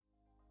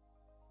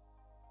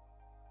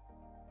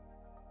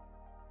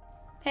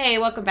Hey,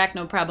 welcome back,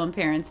 No Problem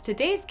Parents.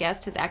 Today's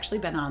guest has actually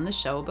been on the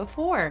show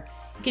before.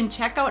 You can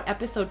check out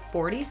episode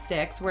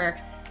 46,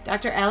 where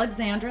Dr.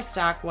 Alexandra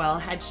Stockwell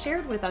had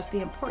shared with us the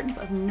importance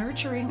of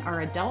nurturing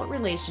our adult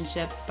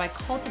relationships by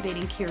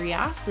cultivating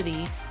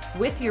curiosity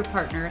with your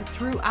partner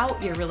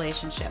throughout your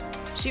relationship.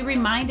 She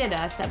reminded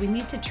us that we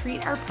need to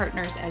treat our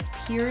partners as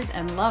peers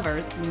and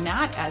lovers,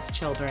 not as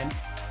children.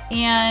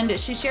 And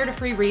she shared a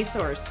free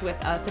resource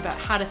with us about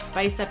how to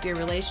spice up your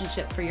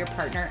relationship for your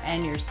partner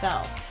and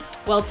yourself.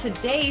 Well,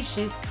 today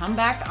she's come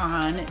back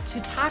on to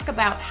talk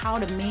about how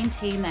to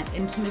maintain that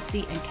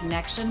intimacy and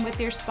connection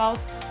with your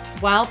spouse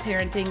while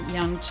parenting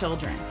young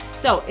children.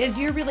 So, is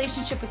your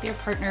relationship with your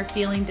partner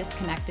feeling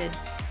disconnected?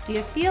 Do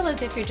you feel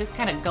as if you're just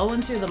kind of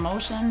going through the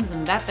motions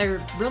and that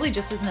there really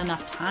just isn't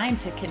enough time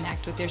to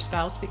connect with your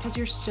spouse because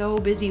you're so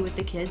busy with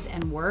the kids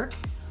and work?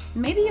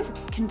 Maybe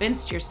you've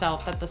convinced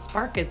yourself that the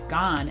spark is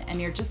gone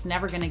and you're just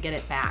never going to get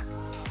it back.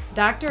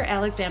 Dr.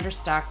 Alexandra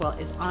Stockwell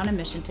is on a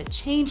mission to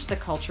change the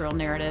cultural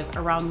narrative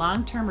around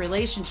long-term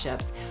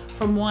relationships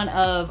from one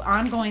of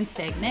ongoing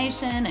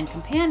stagnation and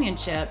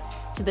companionship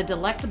to the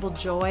delectable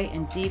joy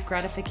and deep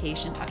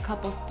gratification a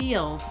couple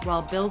feels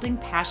while building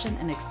passion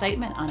and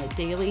excitement on a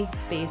daily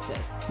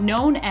basis.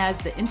 Known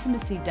as the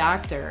Intimacy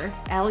Doctor,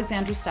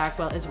 Alexandra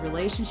Stockwell is a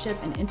relationship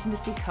and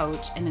intimacy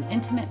coach and an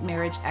intimate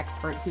marriage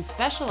expert who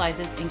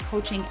specializes in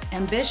coaching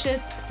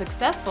ambitious,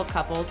 successful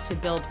couples to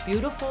build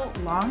beautiful,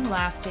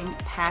 long-lasting,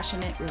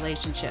 passionate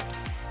relationships.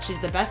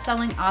 She's the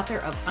best-selling author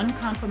of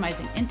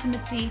Uncompromising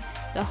Intimacy,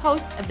 the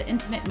host of the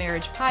Intimate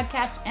Marriage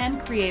podcast,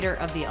 and creator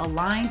of the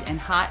Aligned and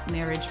Hot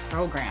Marriage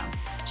program.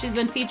 She's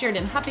been featured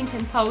in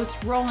Huffington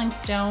Post, Rolling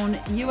Stone,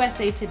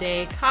 USA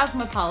Today,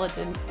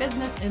 Cosmopolitan,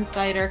 Business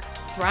Insider,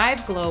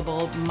 Thrive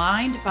Global,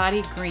 Mind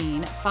Body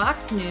Green,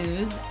 Fox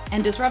News,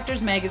 and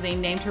Disruptors Magazine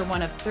named her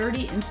one of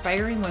 30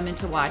 inspiring women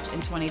to watch in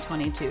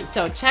 2022.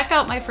 So check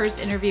out my first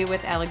interview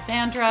with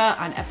Alexandra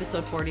on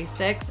episode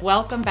 46.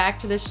 Welcome back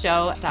to the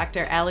show,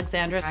 Dr.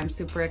 Alexandra. I'm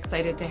super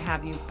excited to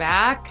have you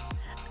back.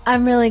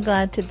 I'm really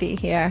glad to be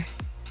here.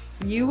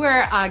 You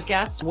were a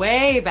guest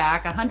way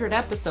back, 100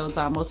 episodes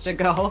almost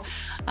ago,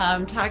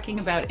 talking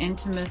about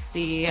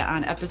intimacy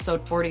on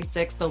episode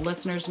 46. So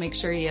listeners, make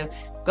sure you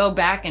go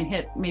back and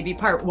hit maybe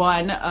part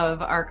one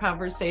of our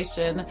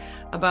conversation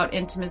about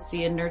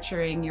intimacy and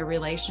nurturing your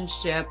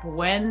relationship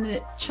when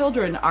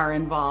children are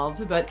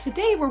involved. But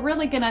today we're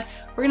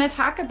gonna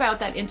talk about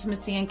that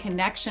intimacy and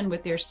connection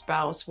with your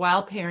spouse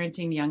while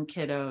parenting young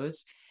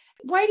kiddos.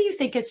 Why do you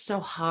think it's so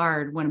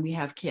hard when we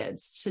have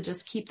kids to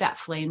just keep that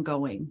flame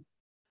going?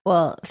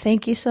 Well,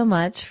 thank you so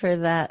much for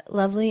that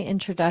lovely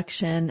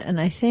introduction. And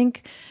I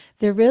think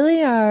there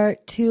really are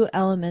two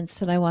elements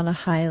that I want to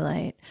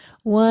highlight.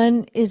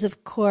 One is,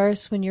 of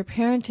course, when you're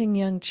parenting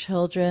young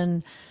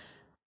children,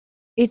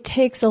 it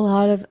takes a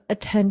lot of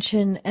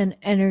attention and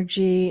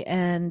energy.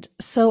 And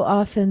so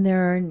often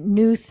there are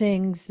new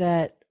things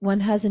that one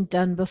hasn't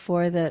done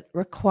before that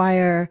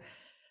require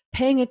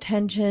paying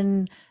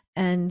attention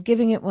and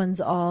giving it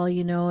one's all.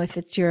 You know, if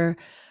it's your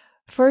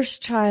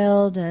first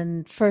child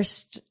and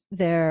first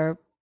they're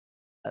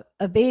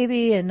a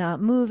baby and not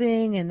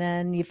moving, and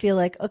then you feel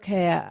like,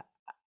 okay,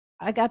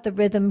 I got the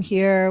rhythm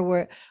here,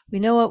 we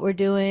know what we're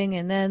doing,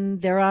 and then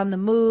they're on the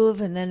move,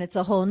 and then it's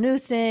a whole new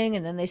thing,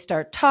 and then they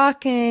start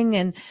talking.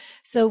 And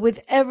so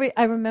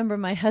I remember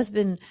my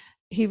husband,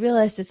 he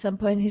realized at some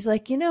point, he's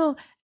like,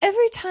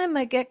 every time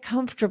I get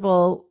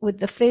comfortable with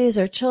the phase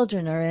our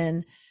children are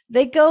in,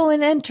 they go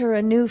and enter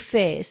a new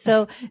phase.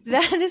 So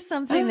that is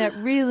something that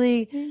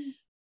really,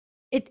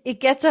 it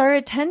gets our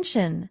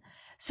attention.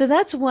 So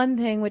that's one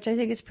thing, which I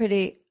think is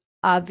pretty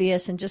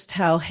obvious, and just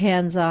how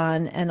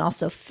hands-on and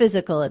also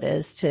physical it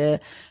is to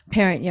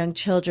parent young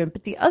children.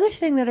 But the other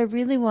thing that I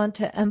really want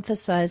to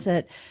emphasize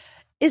that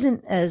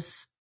isn't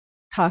as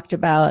talked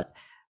about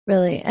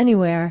really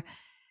anywhere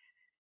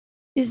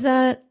is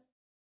that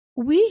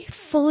we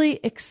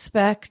fully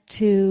expect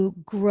to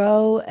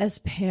grow as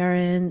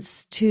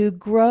parents, to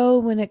grow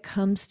when it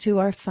comes to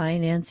our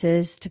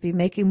finances, to be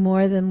making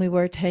more than we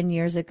were 10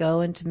 years ago,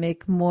 and to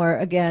make more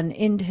again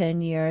in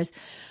 10 years.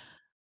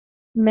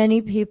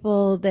 Many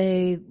people,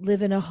 they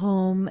live in a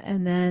home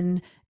and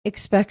then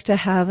expect to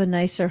have a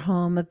nicer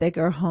home, a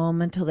bigger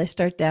home, until they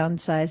start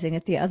downsizing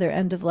at the other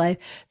end of life.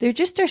 There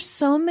just are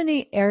so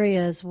many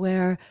areas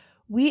where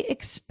we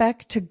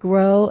expect to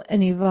grow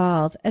and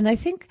evolve. And I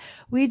think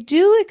we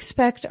do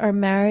expect our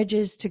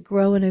marriages to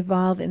grow and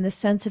evolve in the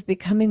sense of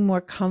becoming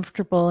more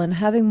comfortable and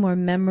having more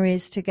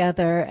memories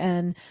together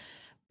and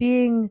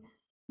being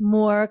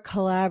more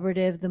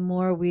collaborative the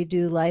more we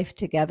do life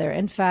together.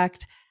 In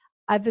fact,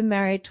 I've been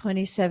married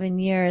 27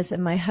 years,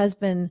 and my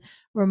husband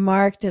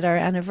remarked at our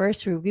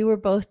anniversary, we were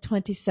both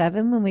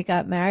 27 when we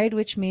got married,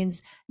 which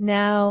means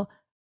now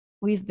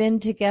we've been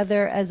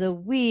together as a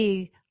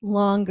we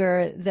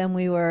longer than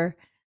we were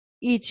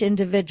each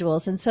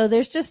individuals. And so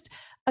there's just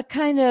a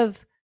kind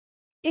of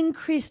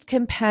increased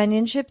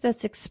companionship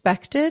that's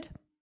expected,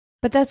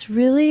 but that's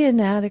really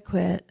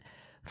inadequate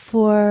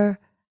for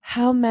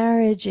how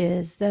marriage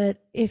is.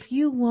 That if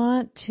you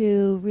want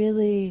to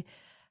really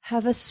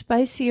have a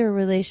spicier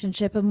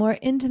relationship, a more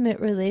intimate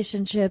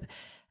relationship,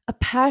 a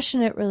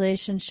passionate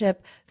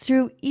relationship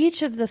through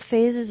each of the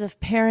phases of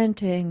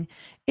parenting.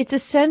 It's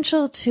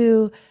essential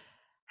to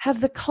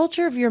have the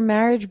culture of your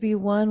marriage be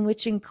one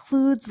which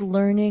includes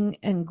learning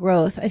and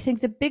growth. I think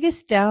the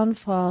biggest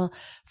downfall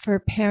for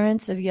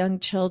parents of young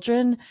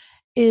children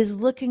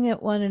is looking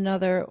at one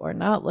another or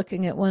not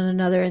looking at one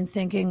another and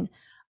thinking,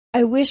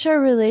 I wish our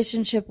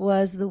relationship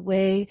was the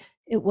way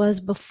it was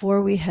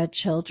before we had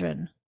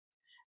children.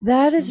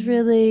 That is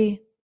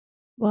really,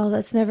 well,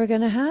 that's never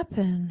going to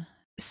happen.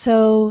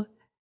 So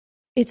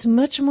it's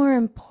much more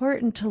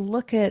important to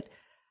look at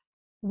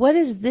what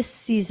is this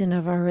season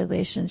of our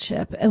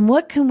relationship and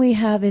what can we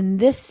have in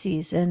this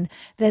season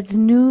that's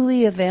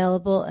newly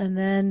available, and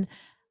then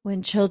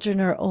when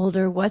children are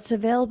older, what's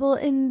available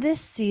in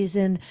this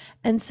season.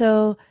 And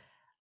so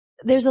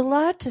there's a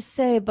lot to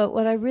say, but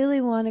what I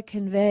really want to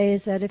convey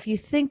is that if you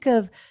think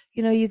of,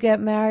 you get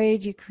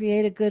married, you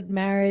create a good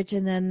marriage,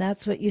 and then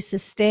that's what you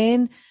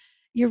sustain,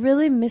 you're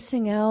really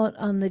missing out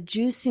on the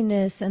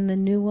juiciness and the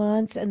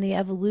nuance and the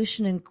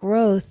evolution and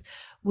growth,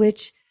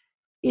 which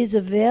is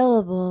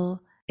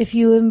available. If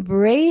you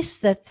embrace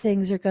that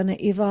things are going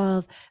to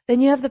evolve, then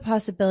you have the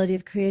possibility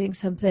of creating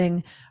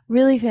something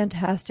really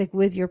fantastic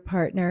with your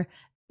partner,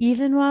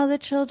 even while the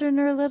children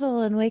are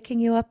little and waking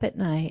you up at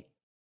night.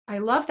 I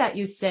love that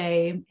you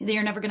say that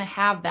you're never going to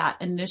have that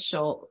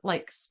initial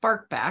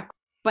spark back,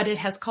 but it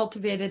has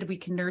cultivated, we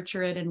can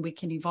nurture it and we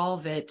can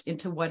evolve it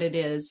into what it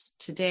is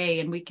today,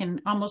 and we can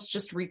almost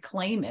just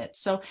reclaim it.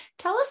 So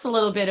tell us a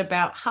little bit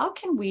about how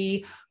can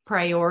we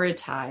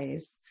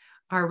prioritize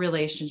our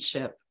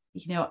relationship,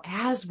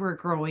 as we're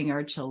growing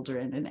our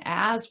children and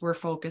as we're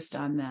focused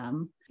on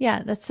them?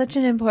 Yeah, that's such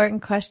an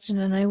important question.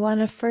 And I want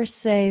to first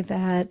say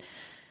that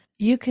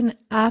you can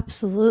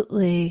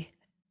absolutely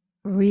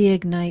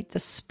reignite the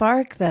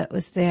spark that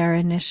was there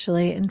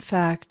initially. In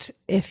fact,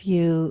 if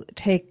you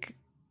take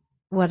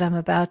what I'm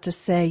about to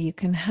say, you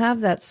can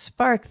have that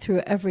spark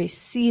through every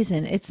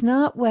season. It's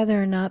not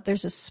whether or not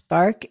there's a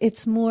spark,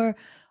 it's more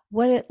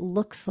what it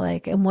looks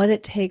like and what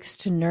it takes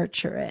to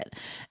nurture it.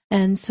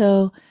 And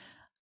so,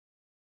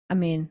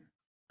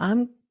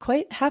 I'm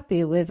quite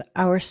happy with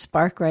our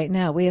spark right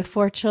now. We have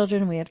 4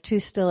 children, we have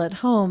 2 still at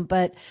home,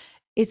 but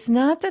it's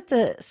not that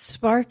the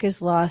spark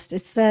is lost,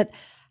 it's that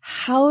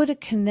how to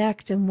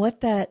connect and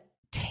what that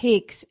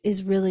takes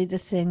is really the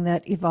thing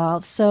that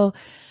evolves. So,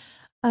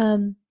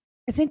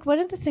 I think one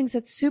of the things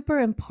that's super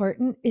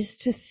important is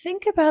to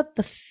think about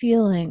the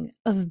feeling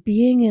of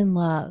being in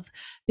love,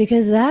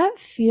 because that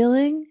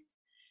feeling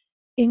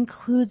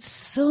includes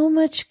so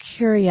much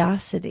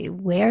curiosity.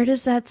 Where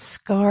does that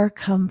scar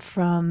come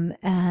from?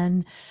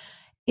 And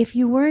if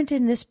you weren't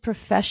in this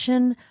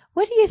profession,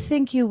 what do you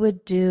think you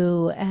would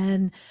do?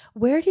 And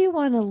where do you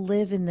want to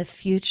live in the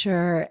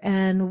future?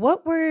 And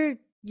what were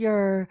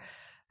your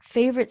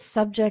favorite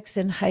subjects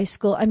in high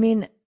school?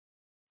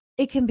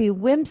 It can be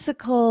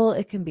whimsical,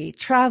 it can be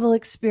travel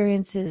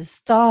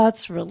experiences,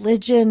 thoughts,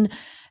 religion,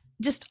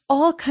 just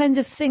all kinds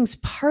of things.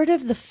 Part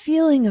of the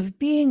feeling of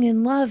being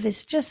in love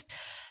is just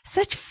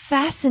such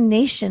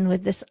fascination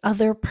with this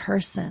other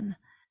person.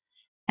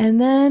 And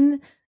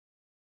then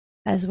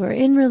as we're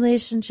in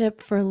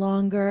relationship for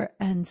longer,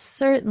 and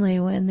certainly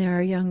when there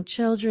are young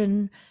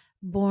children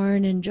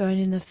born and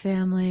joining the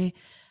family,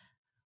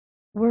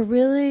 we're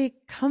really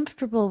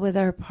comfortable with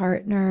our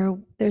partner.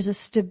 There's a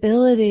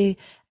stability,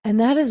 and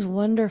that is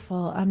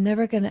wonderful. I'm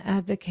never going to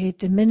advocate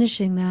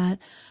diminishing that.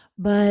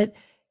 But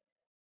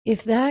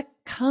if that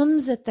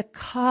comes at the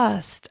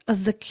cost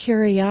of the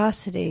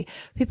curiosity,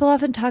 people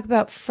often talk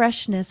about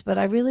freshness, but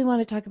I really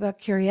want to talk about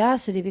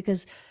curiosity,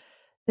 because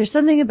there's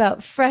something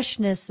about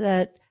freshness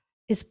that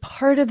is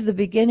part of the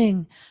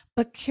beginning,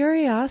 but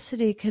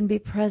curiosity can be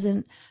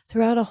present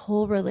throughout a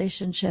whole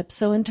relationship.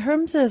 So in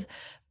terms of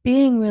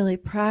being really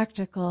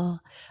practical,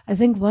 I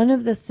think one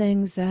of the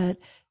things that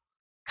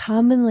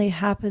commonly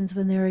happens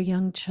when there are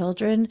young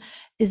children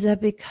is that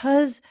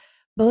because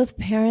both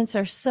parents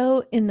are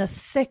so in the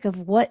thick of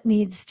what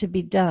needs to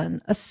be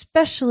done,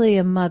 especially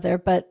a mother,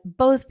 but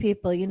both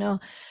people,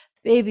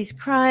 baby's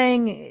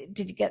crying,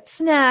 did you get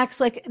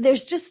snacks?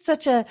 There's just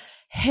such a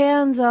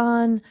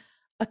hands-on,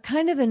 a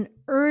kind of an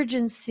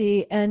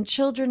urgency, and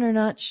children are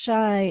not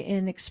shy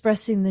in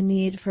expressing the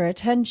need for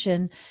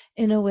attention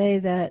in a way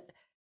that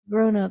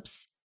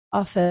grown-ups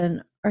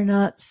often are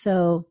not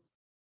so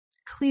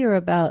clear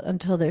about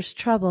until there's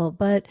trouble.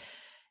 But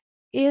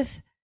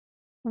if,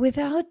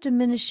 without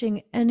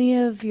diminishing any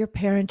of your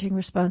parenting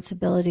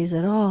responsibilities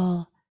at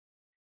all,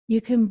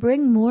 you can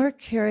bring more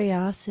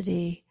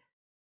curiosity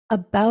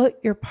about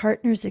your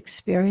partner's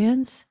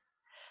experience,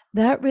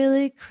 that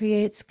really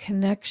creates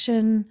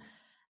connection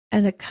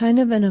and a kind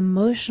of an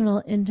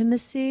emotional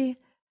intimacy,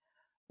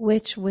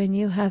 which when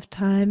you have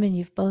time and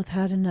you've both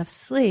had enough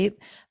sleep,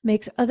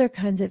 makes other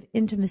kinds of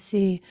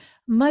intimacy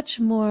much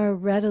more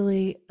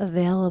readily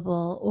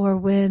available. Or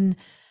when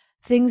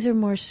things are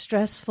more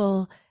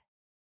stressful,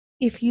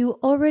 if you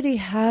already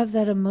have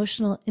that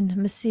emotional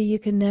intimacy, you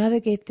can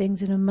navigate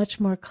things in a much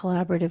more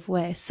collaborative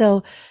way.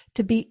 So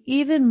to be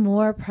even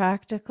more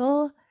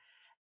practical,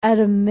 at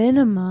a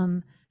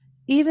minimum,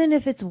 even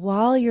if it's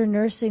while you're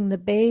nursing the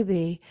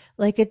baby,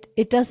 like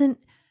it doesn't,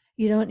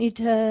 you don't need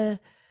to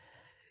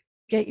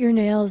get your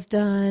nails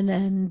done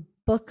and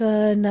book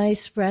a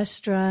nice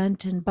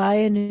restaurant and buy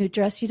a new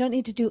dress. You don't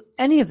need to do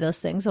any of those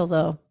things,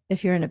 although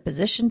if you're in a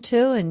position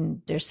to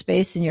and there's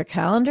space in your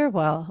calendar,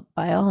 well,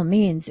 by all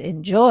means,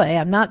 enjoy.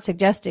 I'm not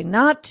suggesting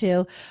not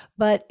to,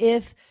 but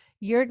if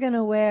you're going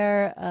to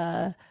wear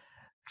a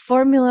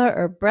formula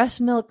or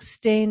breast milk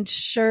stained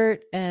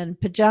shirt and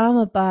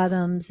pajama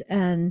bottoms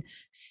and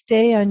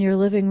stay on your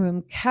living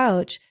room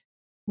couch,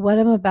 what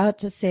I'm about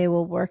to say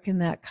will work in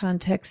that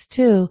context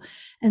too.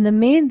 And the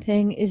main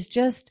thing is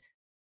just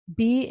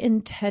be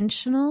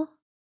intentional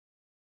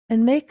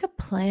and make a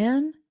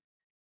plan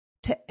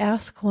to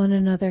ask one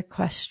another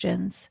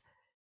questions.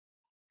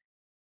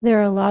 There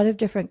are a lot of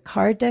different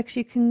card decks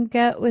you can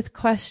get with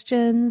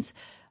questions.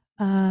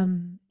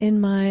 In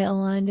my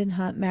Aligned and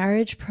Hot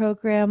Marriage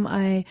program,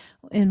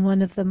 in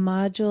one of the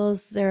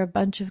modules, there are a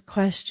bunch of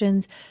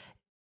questions.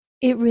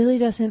 It really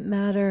doesn't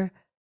matter.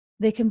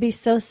 They can be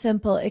so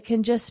simple. It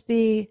can just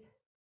be,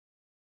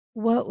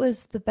 what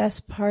was the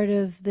best part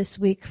of this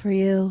week for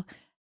you?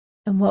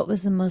 And what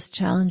was the most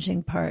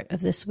challenging part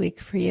of this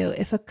week for you?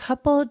 If a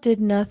couple did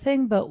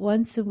nothing but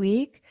once a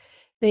week,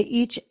 they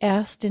each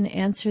asked and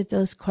answered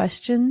those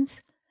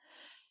questions,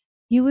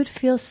 you would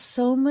feel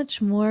so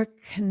much more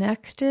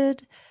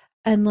connected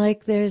and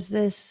like there's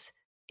this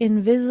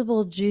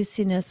invisible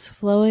juiciness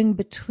flowing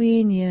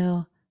between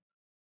you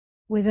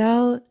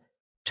without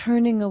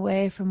turning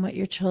away from what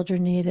your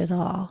children need at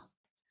all.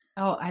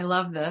 Oh, I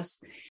love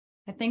this.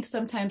 I think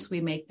sometimes we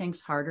make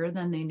things harder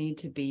than they need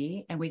to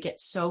be, and we get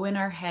so in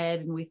our head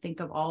and we think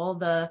of all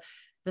the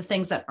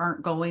things that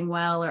aren't going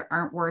well or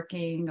aren't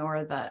working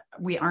or that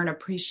we aren't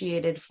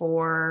appreciated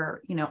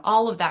for,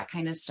 all of that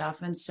kind of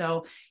stuff. And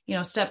so,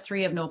 step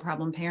 3 of no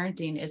problem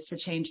parenting is to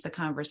change the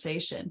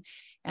conversation.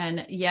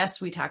 And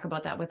yes, we talk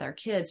about that with our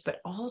kids,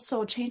 but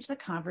also change the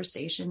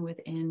conversation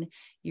within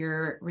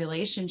your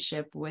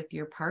relationship with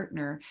your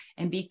partner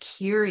and be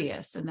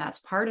curious. And that's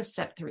part of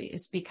step 3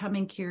 is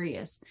becoming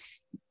curious.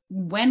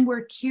 When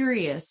we're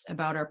curious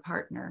about our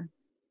partner,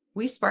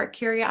 we spark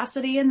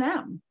curiosity in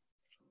them.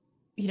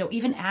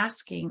 Even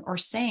asking or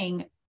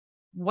saying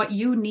what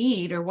you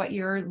need or what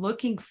you're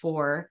looking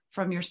for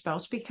from your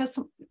spouse, because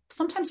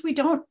sometimes we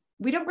don't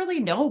really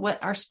know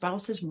what our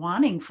spouse is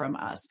wanting from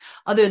us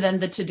other than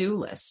the to-do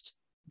list,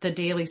 the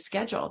daily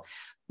schedule.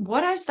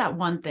 What is that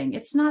one thing?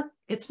 It's not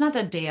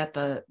a day at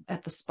the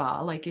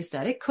spa, like you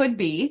said. It could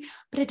be,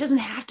 but it doesn't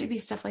have to be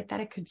stuff like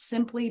that. It could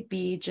simply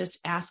be just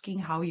asking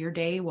how your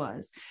day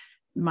was.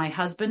 My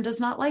husband does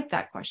not like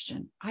that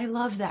question. I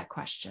love that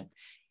question.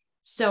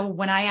 So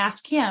when I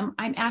ask him,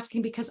 I'm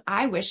asking because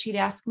I wish he'd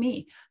ask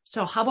me.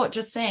 So how about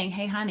just saying,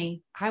 hey,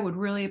 honey, I would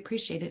really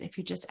appreciate it if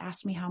you just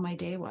asked me how my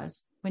day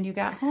was when you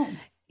got home.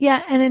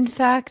 Yeah. And in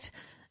fact,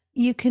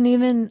 you can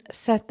even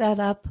set that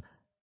up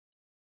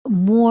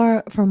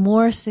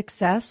more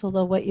success,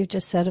 although what you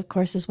just said, of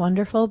course, is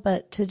wonderful,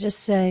 but to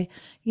just say,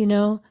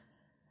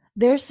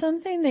 there's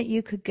something that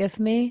you could give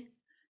me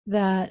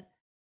that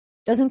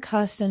doesn't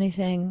cost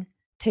anything,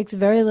 takes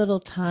very little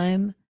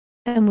time,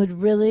 and would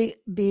really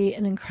be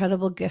an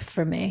incredible gift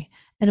for me.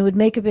 And it would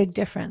make a big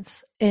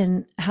difference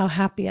in how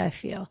happy I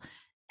feel.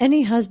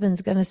 Any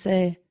husband's going to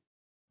say,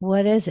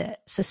 what is it?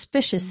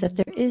 Suspicious that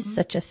there is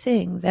such a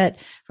thing that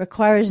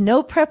requires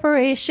no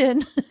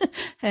preparation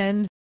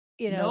and,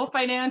 no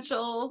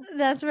financial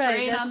that's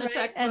strain right, on the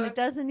checkbook. And it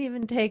doesn't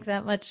even take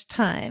that much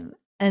time.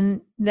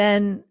 And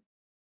then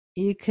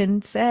you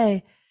can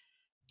say,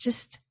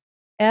 just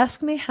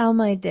ask me how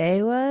my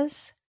day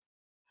was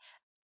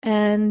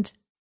and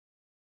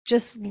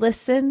just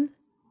listen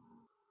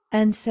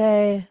and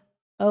say,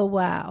 oh,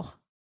 wow.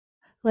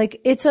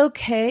 Like, it's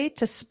okay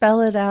to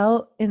spell it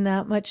out in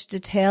that much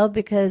detail,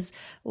 because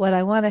what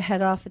I want to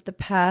head off at the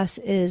pass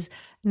is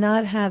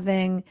not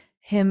having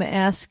him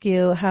ask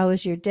you, how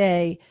was your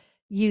day?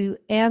 You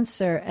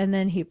answer and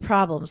then he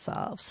problem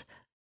solves,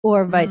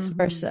 or vice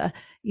versa.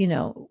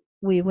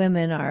 We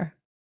women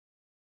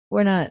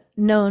we're not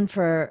known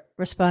for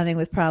responding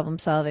with problem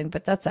solving,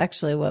 but that's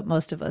actually what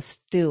most of us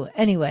do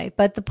anyway.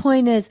 But the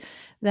point is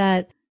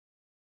that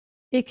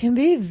it can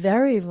be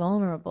very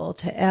vulnerable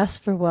to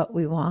ask for what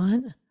we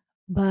want,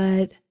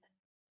 but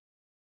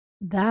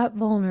that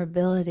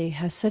vulnerability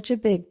has such a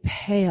big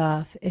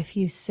payoff if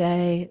you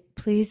say,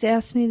 please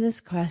ask me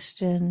this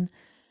question,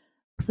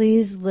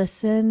 please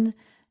listen,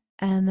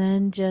 and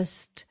then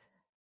just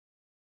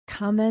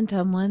comment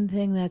on one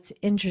thing that's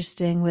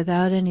interesting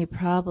without any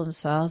problem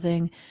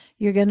solving.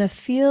 You're going to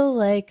feel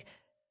like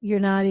you're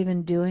not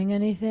even doing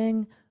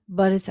anything,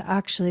 but it's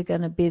actually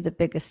going to be the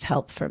biggest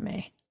help for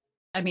me.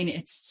 I mean,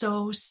 it's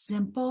so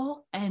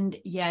simple and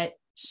yet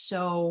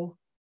so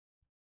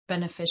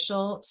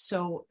beneficial,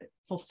 so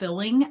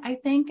fulfilling, I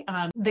think.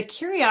 The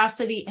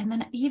curiosity, and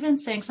then even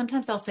saying,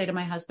 sometimes I'll say to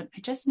my husband, I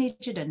just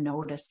need you to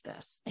notice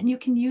this. And you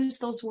can use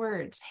those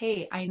words.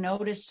 Hey, I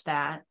noticed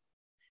that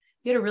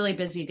you had a really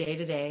busy day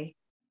today.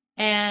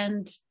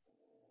 And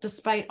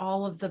despite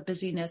all of the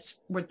busyness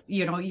with,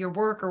 your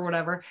work or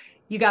whatever,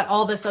 you got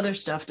all this other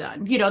stuff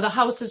done. The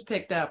house is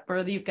picked up, or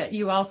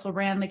you also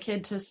ran the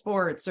kid to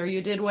sports, or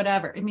you did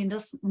whatever. I mean,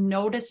 this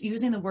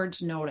using the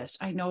words noticed.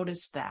 I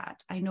noticed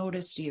that. I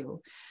noticed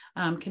you.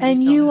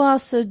 And you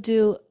also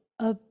do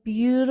a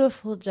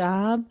beautiful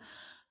job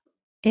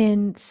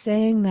in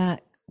saying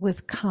that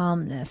with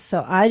calmness.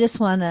 So I just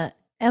want to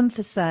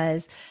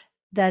emphasize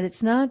that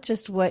it's not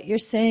just what you're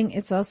saying,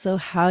 it's also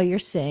how you're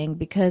saying,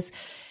 because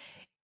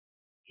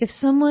if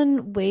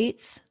someone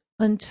waits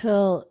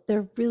until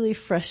they're really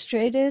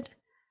frustrated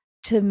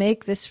to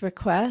make this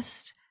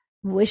request,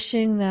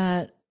 wishing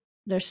that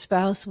their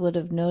spouse would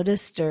have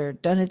noticed or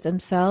done it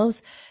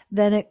themselves,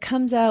 then it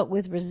comes out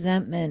with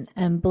resentment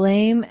and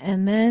blame.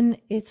 And then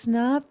it's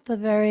not the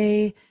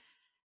very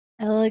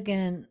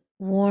elegant,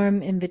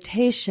 warm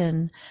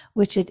invitation,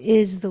 which it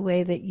is the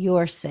way that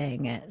you're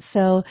saying it.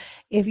 So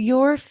if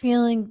you're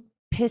feeling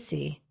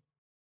pissy,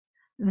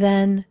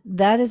 then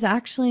that is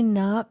actually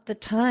not the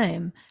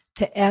time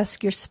to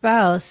ask your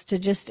spouse to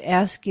just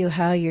ask you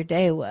how your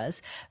day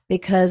was,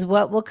 because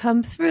what will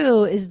come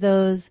through is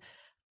those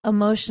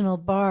emotional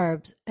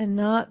barbs and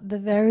not the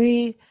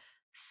very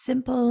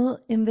simple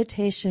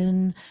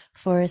invitation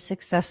for a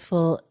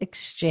successful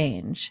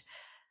exchange.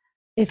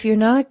 If you're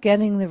not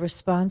getting the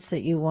response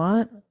that you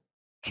want,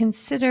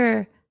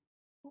 consider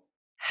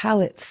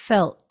how it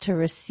felt to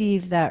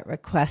receive that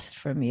request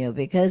from you.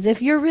 Because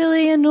if you're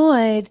really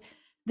annoyed,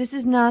 this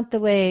is not the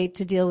way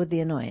to deal with the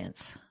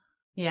annoyance.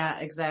 Yeah,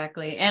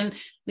 exactly. And,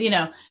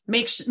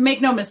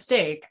 make no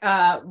mistake.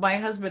 My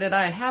husband and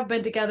I have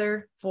been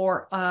together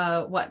for,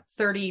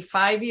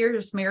 35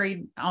 years,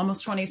 married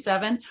almost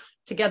 27,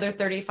 together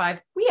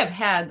 35. We have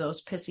had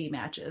those pissy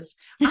matches.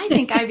 I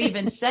think I've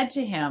even said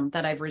to him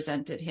that I've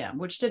resented him,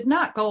 which did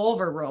not go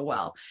over real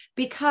well,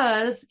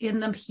 because in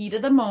the heat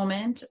of the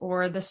moment,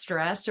 or the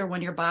stress, or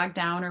when you're bogged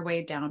down or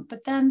weighed down,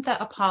 but then the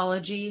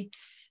apology,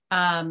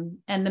 and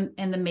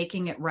the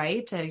making it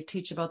right. I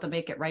teach about the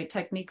make it right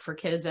technique for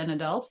kids and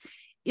adults,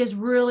 is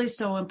really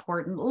so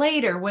important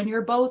later when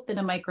you're both in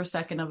a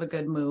microsecond of a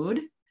good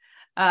mood,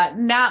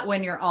 not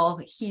when you're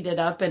all heated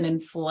up and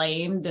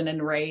inflamed and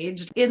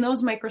enraged. In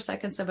those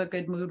microseconds of a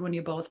good mood, when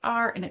you both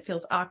are, and it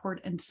feels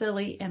awkward and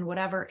silly and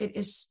whatever, it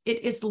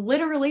is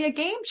literally a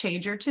game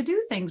changer to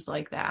do things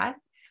like that.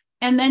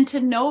 And then to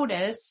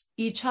notice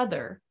each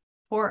other,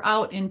 pour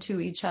out into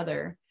each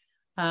other.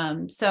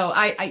 So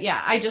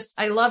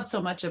I love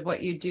so much of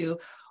what you do.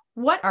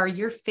 What are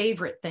your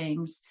favorite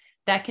things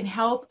that can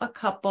help a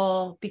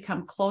couple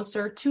become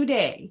closer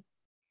today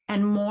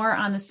and more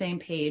on the same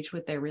page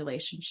with their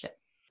relationship?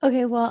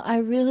 Okay, well, I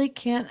really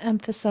can't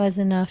emphasize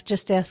enough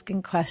just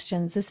asking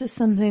questions. This is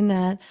something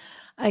that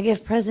I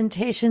give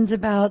presentations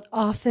about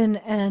often,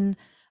 and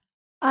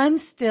I'm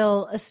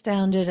still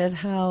astounded at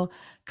how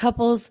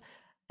couples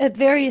at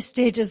various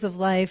stages of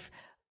life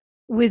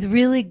with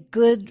really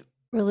good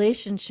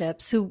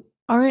relationships who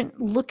aren't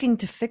looking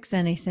to fix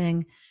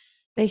anything,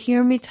 they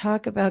hear me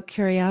talk about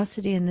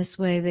curiosity in this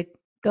way. They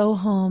go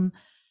home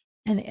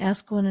and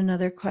ask one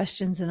another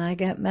questions, and I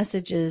get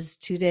messages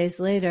 2 days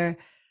later.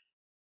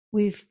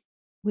 We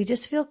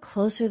just feel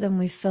closer than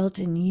we felt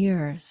in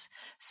years.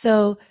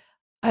 So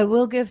I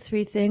will give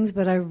 3 things,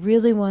 but I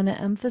really want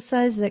to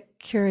emphasize that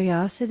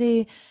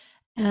curiosity,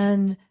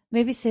 and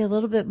maybe say a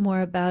little bit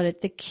more about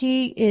it. The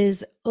key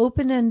is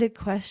open-ended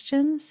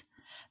questions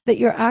that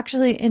you're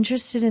actually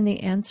interested in the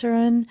answer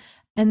in,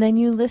 and then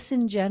you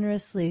listen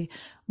generously.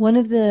 One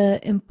of the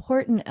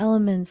important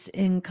elements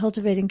in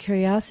cultivating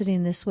curiosity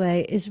in this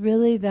way is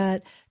really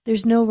that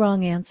there's no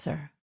wrong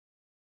answer.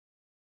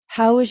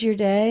 How was your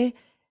day?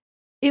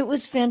 It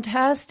was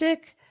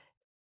fantastic.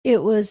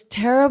 It was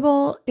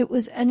terrible. It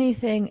was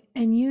anything.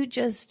 And you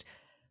just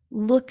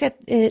look at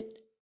it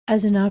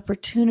as an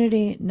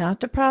opportunity not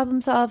to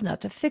problem solve,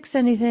 not to fix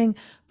anything,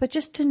 but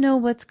just to know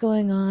what's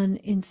going on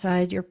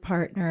inside your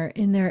partner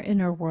in their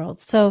inner world.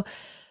 So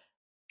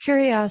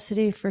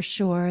curiosity for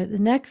sure. The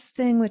next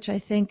thing, which I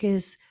think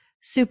is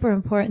super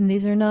important,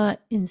 these are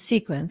not in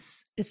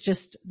sequence, it's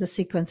just the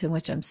sequence in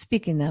which I'm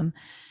speaking them,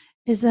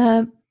 is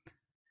that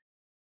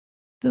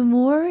the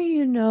more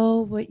you know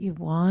what you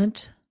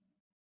want,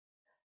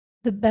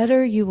 the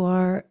better you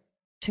are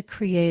to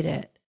create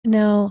it.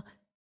 Now,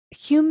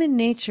 human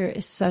nature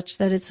is such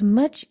that it's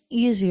much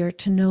easier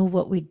to know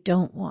what we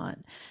don't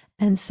want.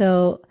 And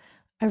so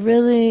I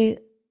really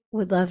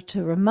would love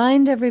to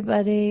remind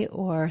everybody,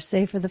 or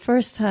say for the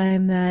first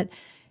time, that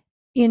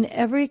in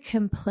every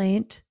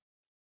complaint,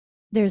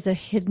 there's a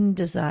hidden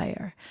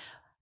desire.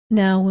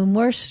 Now, when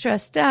we're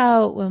stressed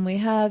out, when we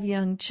have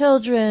young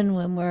children,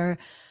 when we're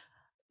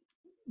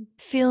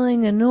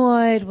feeling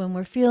annoyed, when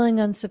we're feeling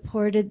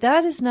unsupported,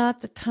 that is not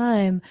the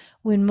time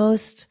when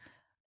most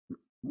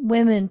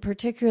women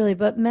particularly,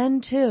 but men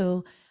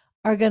too,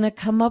 are going to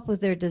come up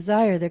with their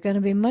desire. They're going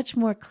to be much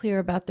more clear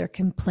about their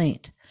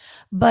complaint.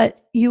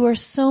 But you are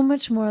so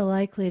much more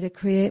likely to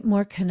create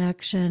more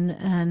connection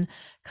and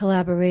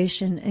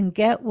collaboration and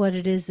get what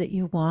it is that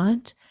you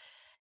want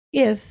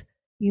if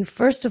you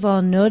first of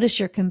all notice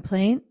your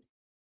complaint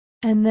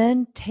and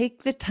then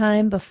take the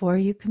time before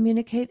you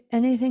communicate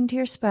anything to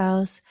your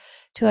spouse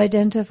to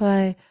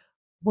identify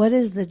what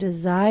is the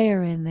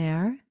desire in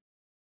there.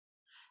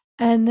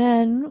 And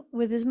then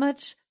with as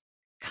much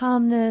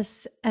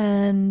calmness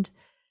and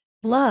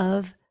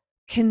love,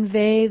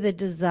 convey the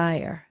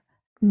desire,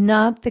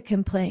 not the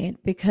complaint.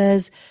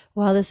 Because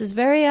while this is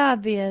very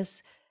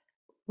obvious,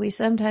 we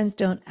sometimes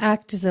don't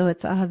act as though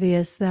it's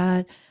obvious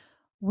that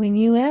when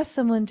you ask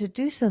someone to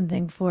do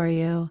something for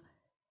you,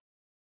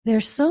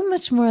 they're so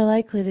much more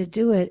likely to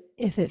do it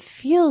if it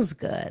feels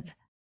good.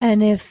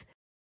 And if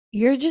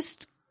you're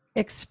just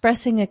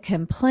expressing a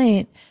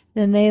complaint,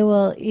 then they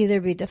will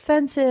either be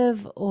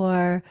defensive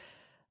or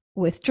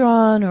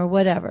withdrawn or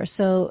whatever.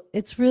 So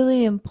it's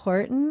really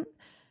important,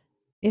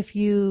 if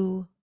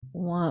you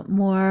want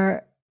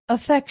more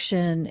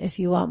affection, if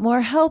you want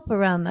more help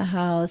around the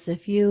house,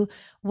 if you,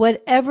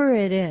 whatever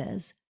it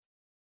is,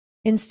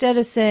 instead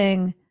of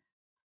saying,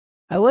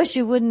 I wish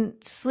you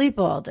wouldn't sleep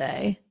all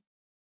day,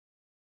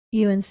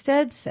 you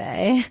instead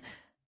say,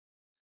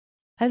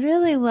 I'd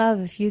really love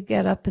if you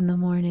get up in the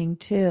morning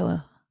too.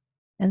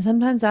 And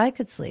sometimes I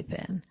could sleep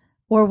in,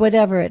 or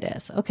whatever it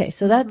is. Okay,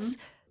 so that's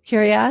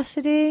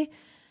curiosity,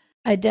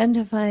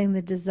 identifying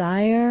the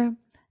desire,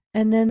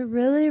 and then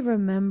really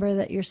remember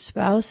that your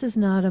spouse is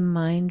not a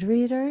mind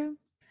reader.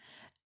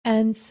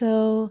 And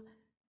so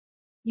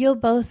you'll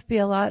both be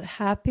a lot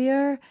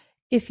happier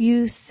if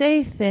you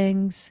say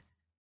things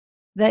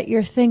that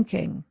you're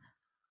thinking,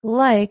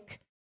 like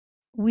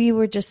we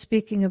were just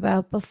speaking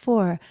about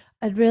before.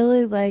 I'd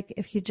really like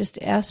if you just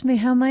ask me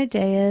how my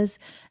day is,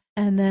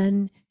 and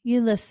then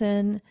you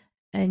listen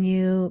and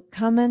you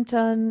comment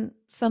on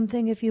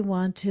something if you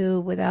want to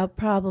without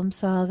problem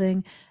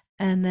solving,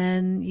 and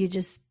then you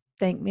just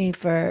thank me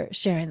for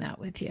sharing that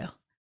with you.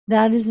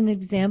 That is an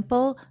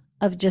example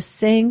of just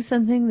saying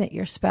something that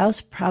your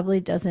spouse probably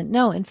doesn't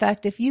know. In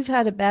fact, if you've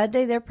had a bad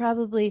day, they're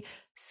probably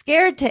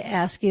scared to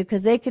ask you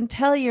because they can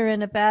tell you're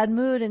in a bad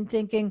mood and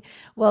thinking,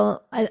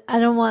 well, I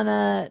don't want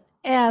to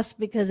ask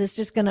because it's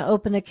just going to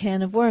open a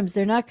can of worms.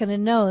 They're not going to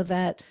know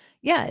that,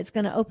 yeah, it's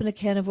going to open a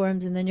can of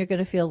worms and then you're going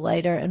to feel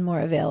lighter and more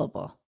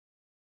available.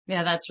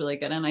 Yeah, that's really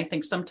good. And I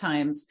think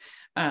sometimes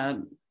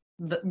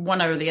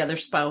one or the other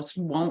spouse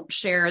won't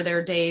share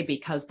their day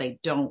because they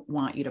don't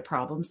want you to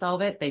problem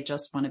solve it. They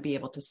just want to be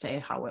able to say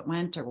how it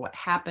went or what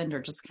happened,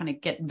 or just kind of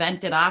get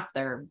vented off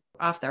their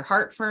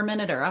heart for a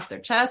minute or off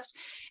their chest.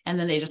 And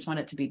then they just want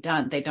it to be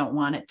done. They don't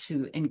want it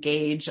to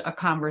engage a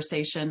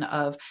conversation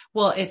of,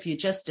 well, if you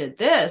just did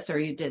this or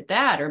you did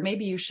that, or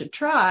maybe you should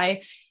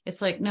try.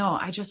 It's like, no,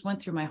 I just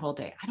went through my whole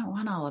day. I don't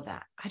want all of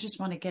that. I just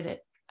want to get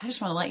it. I just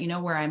want to let you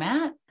know where I'm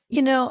at.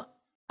 You know,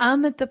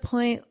 I'm at the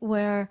point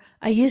where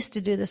I used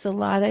to do this a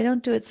lot. I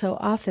don't do it so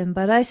often,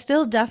 but I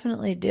still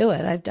definitely do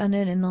it. I've done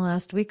it in the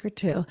last week or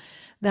two,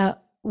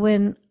 that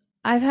when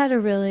I've had a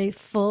really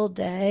full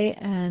day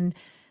and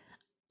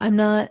I'm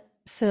not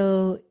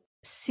so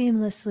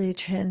seamlessly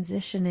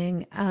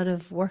transitioning out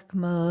of work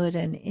mode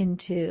and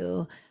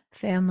into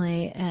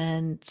family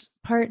and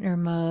partner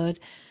mode,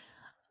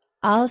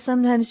 I'll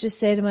sometimes just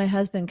say to my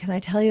husband, can I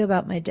tell you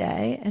about my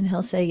day? And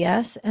he'll say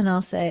yes. And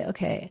I'll say,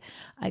 okay,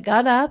 I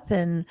got up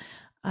and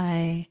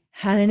I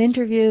had an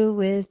interview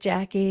with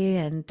Jackie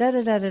and da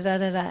da da da da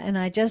da da. And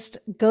I just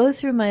go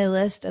through my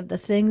list of the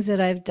things that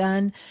I've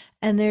done.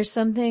 And there's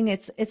something,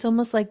 it's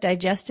almost like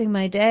digesting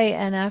my day.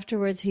 And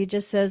afterwards he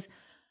just says,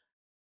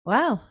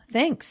 wow,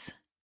 thanks.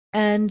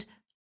 And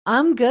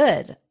I'm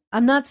good.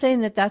 I'm not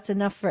saying that that's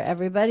enough for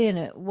everybody, and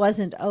it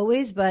wasn't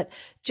always, but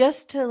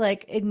just to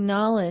like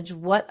acknowledge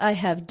what I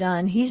have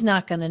done. He's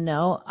not going to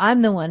know.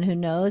 I'm the one who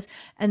knows.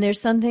 And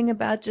there's something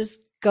about just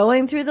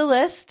going through the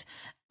list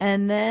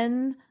and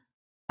then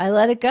I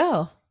let it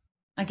go.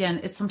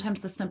 Again, it's sometimes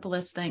the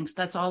simplest things.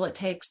 That's all it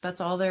takes. That's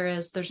all there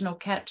is. There's no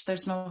catch.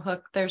 There's no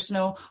hook. There's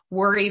no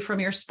worry from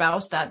your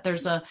spouse that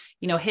there's a,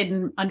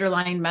 hidden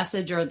underlying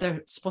message, or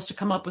they're supposed to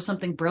come up with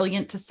something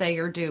brilliant to say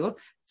or do.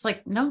 It's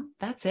like, no,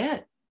 that's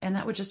it. And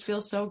that would just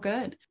feel so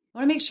good. I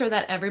want to make sure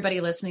that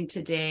everybody listening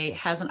today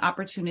has an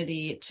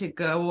opportunity to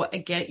go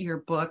get your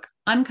book,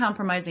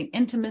 Uncompromising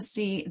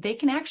Intimacy. They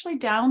can actually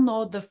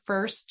download the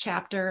first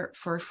chapter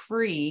for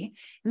free.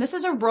 And this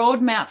is a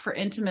roadmap for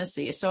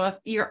intimacy. So if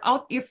you're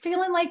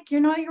feeling like,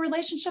 your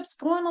relationship's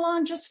going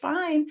along just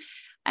fine,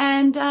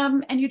 and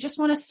you just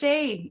want to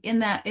stay in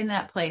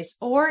that place,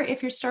 or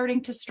if you're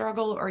starting to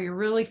struggle, or you're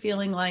really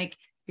feeling like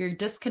you're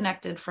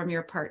disconnected from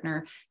your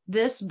partner,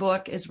 this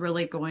book is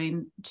really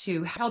going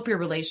to help your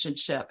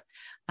relationship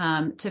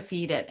to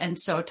feed it. And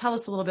so tell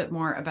us a little bit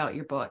more about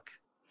your book.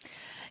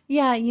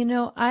 Yeah,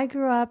 I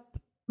grew up,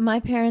 my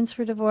parents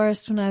were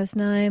divorced when I was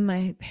 9,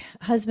 my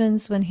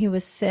husband's when he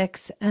was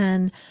 6,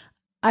 and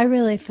I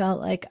really felt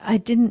like I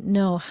didn't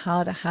know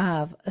how to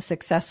have a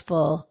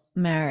successful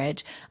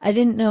marriage. I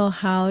didn't know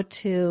how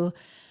to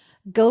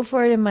go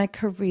for it in my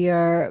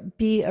career,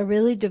 be a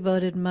really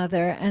devoted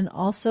mother, and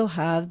also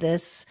have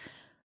this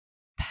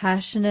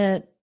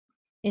passionate,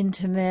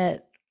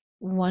 intimate,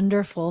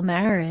 wonderful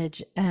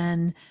marriage.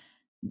 And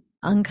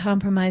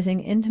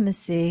uncompromising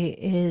intimacy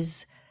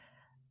is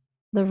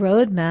the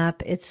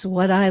roadmap. It's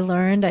what I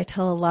learned. I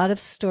tell a lot of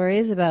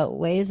stories about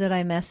ways that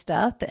I messed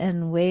up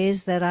and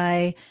ways that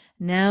I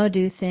now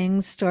do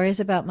things, stories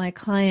about my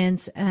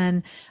clients.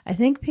 And I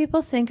think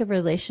people think of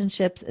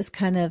relationships as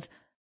kind of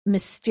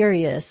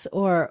mysterious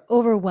or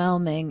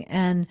overwhelming.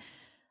 And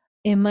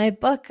in my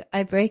book,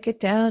 I break it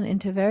down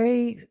into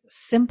very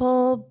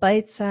simple,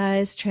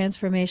 bite-sized,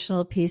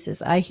 transformational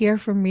pieces. I hear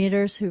from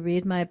readers who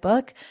read my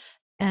book,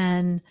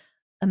 and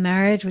a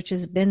marriage which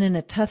has been in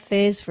a tough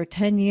phase for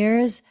 10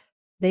 years,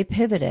 they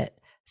pivot it.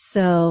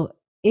 So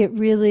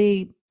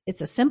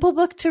it's a simple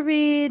book to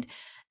read.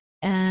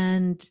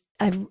 And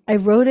I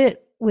wrote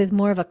it with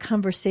more of a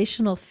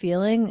conversational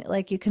feeling.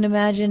 Like you can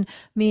imagine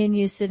me and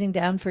you sitting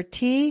down for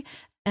tea,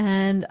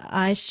 and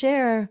I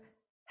share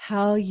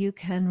how you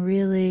can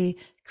really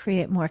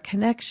create more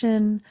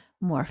connection,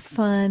 more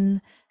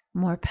fun,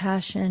 more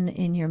passion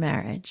in your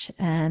marriage.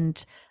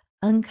 And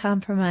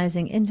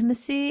uncompromising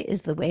intimacy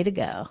is the way to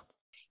go.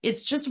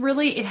 It's just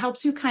really, it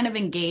helps you kind of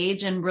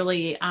engage and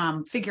really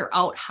figure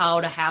out how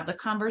to have the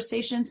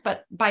conversations.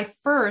 But by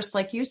first,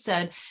 like you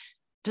said,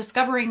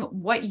 discovering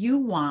what you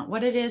want,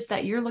 what it is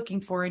that you're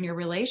looking for in your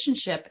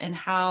relationship, and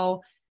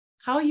how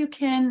you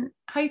can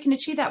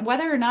achieve that,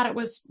 whether or not it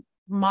was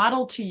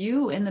modeled to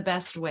you in the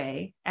best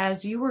way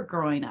as you were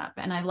growing up.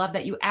 And I love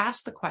that you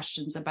asked the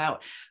questions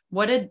about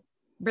what did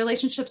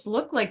relationships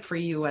look like for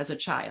you as a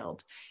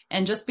child.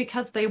 And just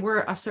because they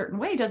were a certain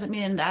way doesn't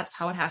mean that's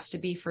how it has to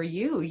be for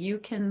you. You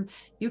can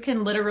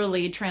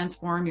literally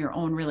transform your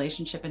own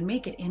relationship and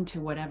make it into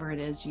whatever it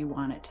is you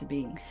want it to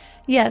be.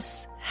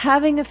 Yes,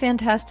 having a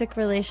fantastic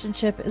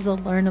relationship is a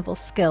learnable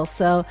skill.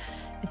 So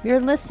if you're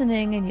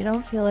listening and you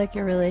don't feel like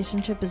your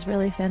relationship is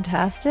really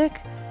fantastic,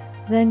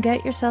 then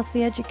get yourself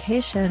the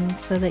education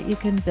so that you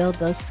can build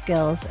those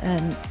skills.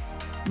 And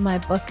my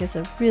book is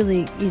a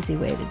really easy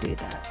way to do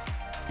that.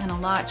 And a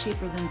lot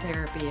cheaper than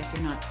therapy if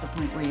you're not to the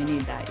point where you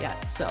need that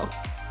yet. So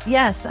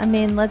yes, I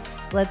mean, let's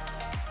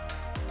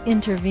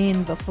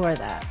intervene before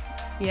that.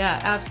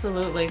 Yeah,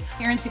 absolutely.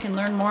 Parents, you can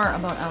learn more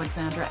about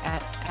Alexandra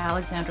at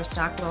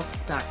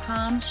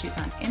alexandrastockwell.com. She's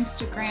on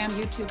Instagram,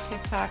 YouTube,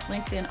 TikTok,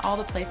 LinkedIn, all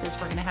the places.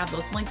 We're going to have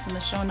those links in the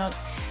show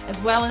notes,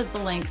 as well as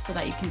the link so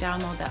that you can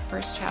download that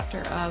first chapter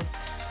of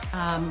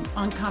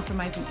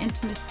Uncompromising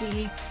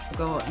Intimacy.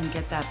 Go and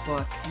get that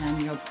book,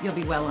 and you'll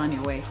be well on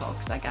your way,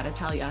 folks. I got to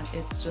tell you,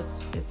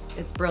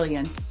 it's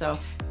brilliant. So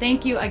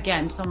thank you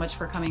again so much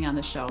for coming on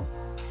the show.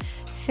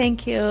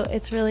 Thank you.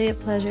 It's really a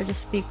pleasure to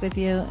speak with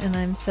you, and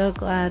I'm so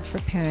glad for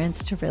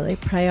parents to really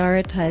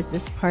prioritize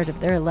this part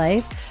of their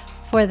life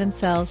for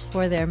themselves,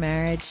 for their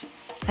marriage,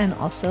 and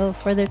also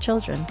for their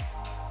children.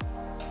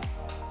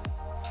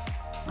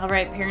 All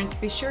right, parents,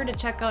 be sure to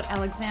check out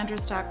Alexandra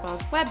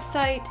Stockwell's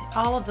website.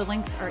 All of the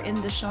links are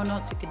in the show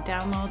notes. You can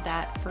download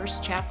that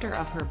first chapter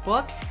of her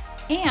book.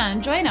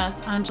 And join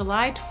us on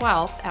July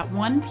 12th at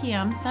 1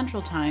 p.m.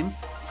 Central Time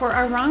for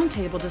our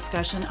roundtable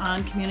discussion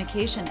on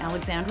communication.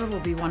 Alexandra will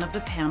be one of the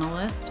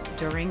panelists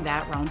during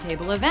that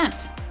roundtable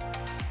event.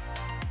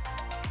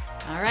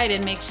 All right,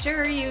 and make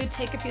sure you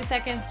take a few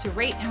seconds to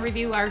rate and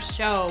review our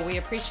show. We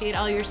appreciate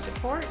all your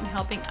support in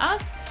helping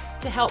us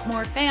to help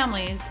more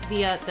families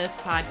via this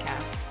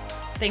podcast.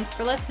 Thanks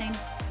for listening.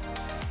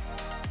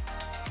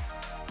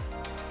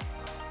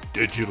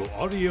 Digital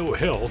Audio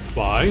Health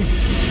by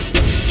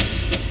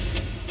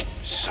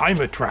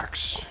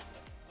Cymatrax.